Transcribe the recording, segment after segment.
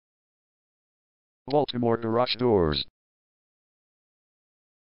Baltimore garage doors.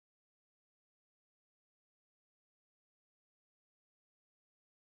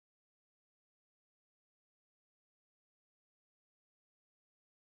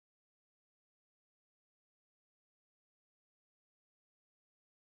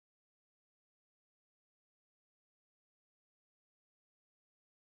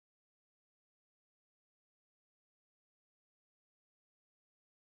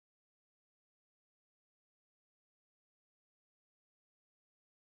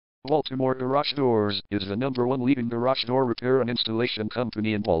 Baltimore Garage Doors is the #1 leading garage door repair and installation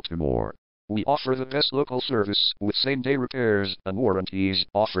company in Baltimore. We offer the best local service with same-day repairs and warranties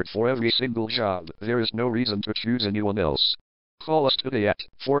offered for every single job. There is no reason to choose anyone else. Call us today at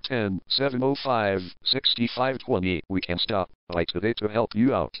 410-705-6520. We can stop by today to help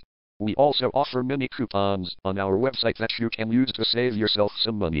you out. We also offer many coupons on our website that you can use to save yourself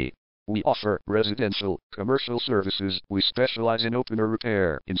some money. We offer residential, commercial services. We specialize in opener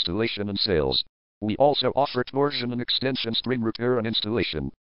repair, installation and sales. We also offer torsion and extension spring repair and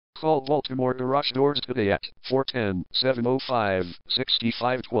installation. Call Baltimore Garage Doors today at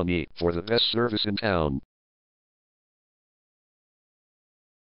 410-705-6520 for the best service in town.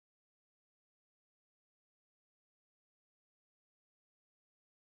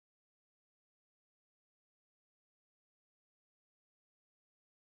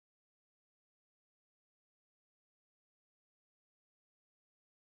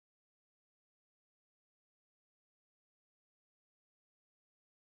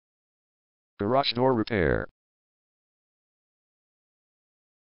 Garage door repair.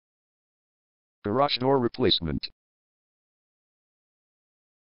 Garage door replacement.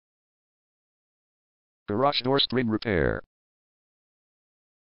 Garage door spring repair.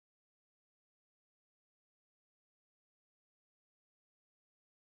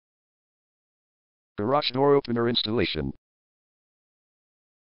 Garage door opener installation.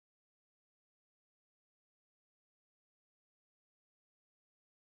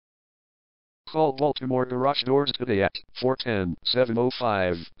 Call Baltimore Garage Doors today at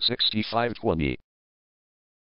 410-705-6520.